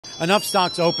enough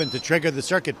stocks open to trigger the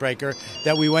circuit breaker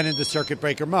that we went into circuit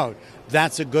breaker mode.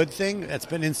 That's a good thing. That's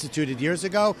been instituted years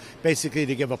ago, basically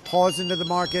to give a pause into the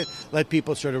market, let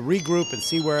people sort of regroup and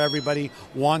see where everybody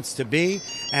wants to be.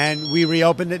 And we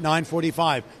reopened at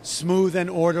 9:45. Smooth and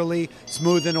orderly,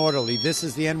 smooth and orderly. This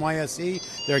is the NYSE.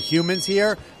 There are humans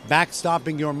here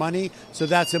backstopping your money, so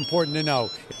that's important to know.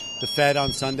 The Fed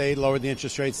on Sunday lowered the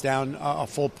interest rates down a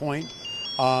full point.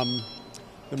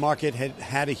 The market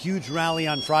had a huge rally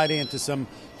on Friday into some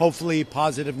hopefully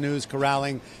positive news,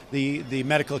 corralling the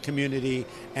medical community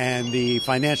and the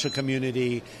financial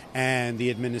community and the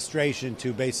administration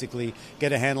to basically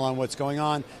get a handle on what's going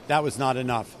on. That was not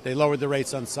enough. They lowered the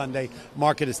rates on Sunday.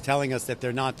 Market is telling us that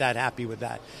they're not that happy with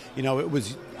that. You know, it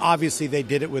was obviously they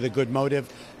did it with a good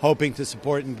motive, hoping to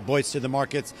support and bolster the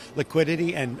market's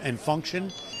liquidity and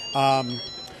function.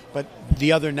 But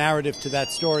the other narrative to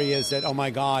that story is that, oh my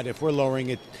God, if we're lowering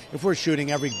it, if we're shooting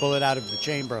every bullet out of the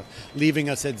chamber, leaving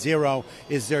us at zero,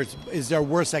 is there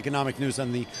worse economic news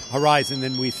on the horizon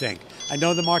than we think? I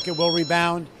know the market will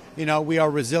rebound. You know, we are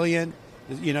resilient.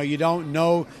 You know, you don't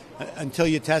know until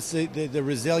you test the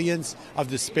resilience of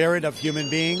the spirit of human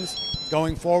beings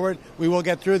going forward. We will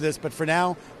get through this, but for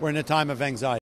now, we're in a time of anxiety.